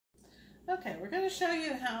Okay, we're going to show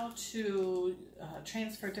you how to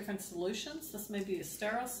transfer different solutions. This may be a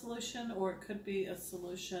sterile solution, or it could be a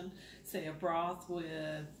solution, say a broth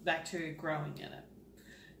with bacteria growing in it.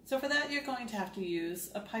 So for that, you're going to have to use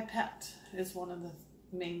a pipette, is one of the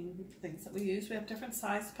main things that we use. We have different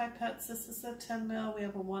size pipettes. This is a 10 mil, we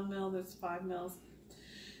have a 1 mil, there's 5 mils.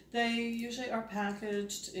 They usually are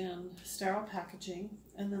packaged in sterile packaging,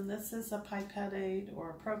 and then this is a pipette aid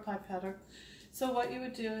or a pro pipetter. So what you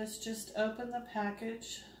would do is just open the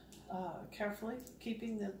package carefully,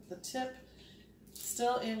 keeping the tip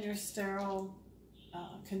still in your sterile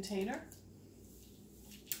container.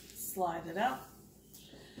 Slide it out.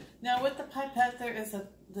 Now with the pipette, there is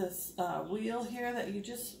this wheel here that you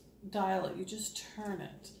just dial it, you just turn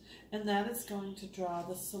it, and that is going to draw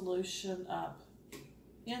the solution up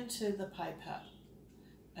into the pipette,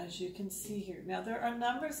 as you can see here. Now there are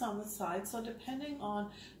numbers on the side, so depending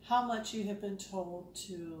on how much you have been told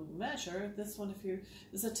to measure, this one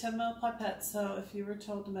is a 10 ml pipette, so if you were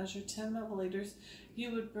told to measure 10 milliliters,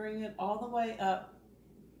 you would bring it all the way up.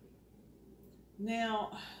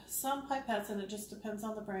 Now some pipettes, and it just depends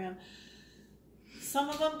on the brand, some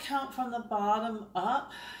of them count from the bottom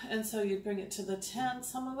up, and so you'd bring it to the 10.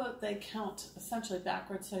 Some of it, they count essentially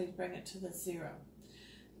backwards, so you'd bring it to the 0.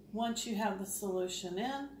 Once you have the solution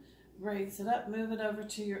in, raise it up, move it over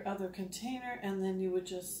to your other container, and then you would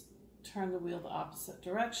just turn the wheel the opposite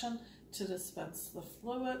direction to dispense the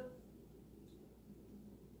fluid.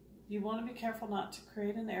 You want to be careful not to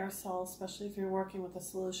create an aerosol, especially if you're working with a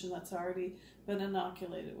solution that's already been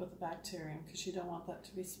inoculated with a bacterium, because you don't want that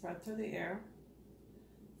to be spread through the air.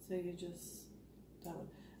 So you just do it.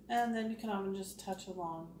 And then you can often just touch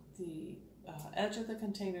along the edge of the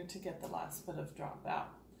container to get the last bit of drop out.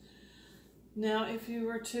 Now, if you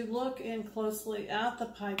were to look in closely at the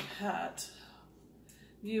pipette,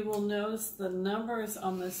 you will notice the numbers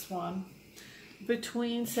on this one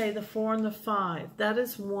between, say, the 4 and the 5. That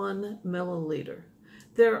is 1 milliliter.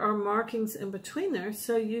 There are markings in between there,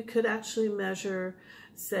 so you could actually measure,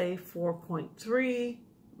 say, 4.3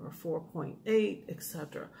 or 4.8,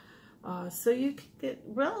 etc. So you can get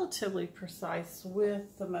relatively precise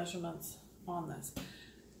with the measurements on this.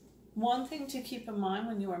 One thing to keep in mind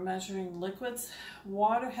when you are measuring liquids,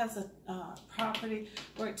 water has a property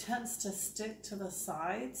where it tends to stick to the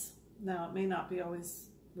sides. Now, it may not be always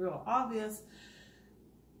real obvious,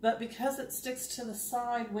 but because it sticks to the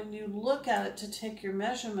side, when you look at it to take your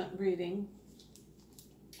measurement reading,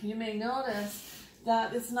 you may notice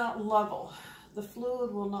that it's not level. The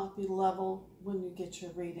fluid will not be level when you get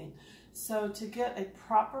your reading. So to get a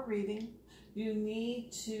proper reading, you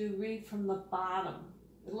need to read from the bottom.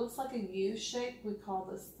 It looks like a U shape. We call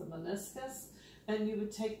this the meniscus, and you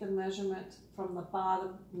would take the measurement from the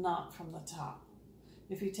bottom, not from the top.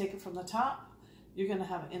 If you take it from the top, you're going to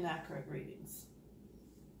have inaccurate readings.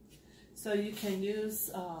 So you can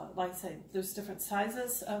use, like I say, there's different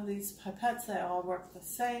sizes of these pipettes. They all work the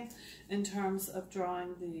same in terms of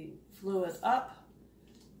drawing the fluid up.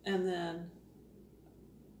 And then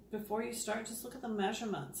before you start, just look at the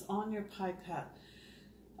measurements on your pipette.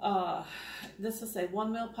 This is a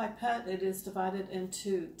 1 ml pipette. It is divided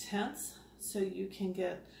into tenths, so you can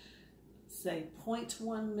get, say,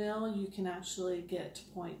 0.1 mil. You can actually get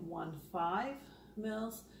 0.15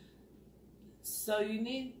 mils. So you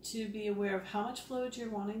need to be aware of how much fluid you're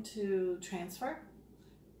wanting to transfer.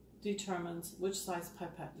 Determines which size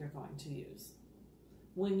pipette you're going to use.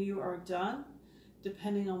 When you are done,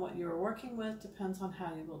 depending on what you're working with, depends on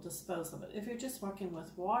how you will dispose of it. If you're just working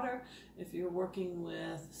with water, if you're working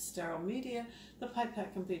with sterile media, the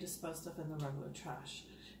pipette can be disposed of in the regular trash.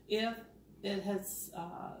 If it has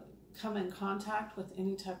come in contact with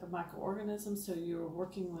any type of microorganism, so you're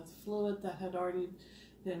working with fluid that had already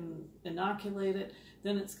been inoculated,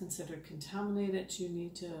 then it's considered contaminated. You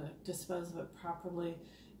need to dispose of it properly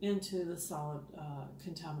into the solid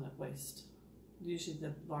contaminant waste, usually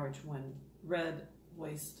the large red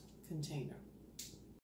waste container.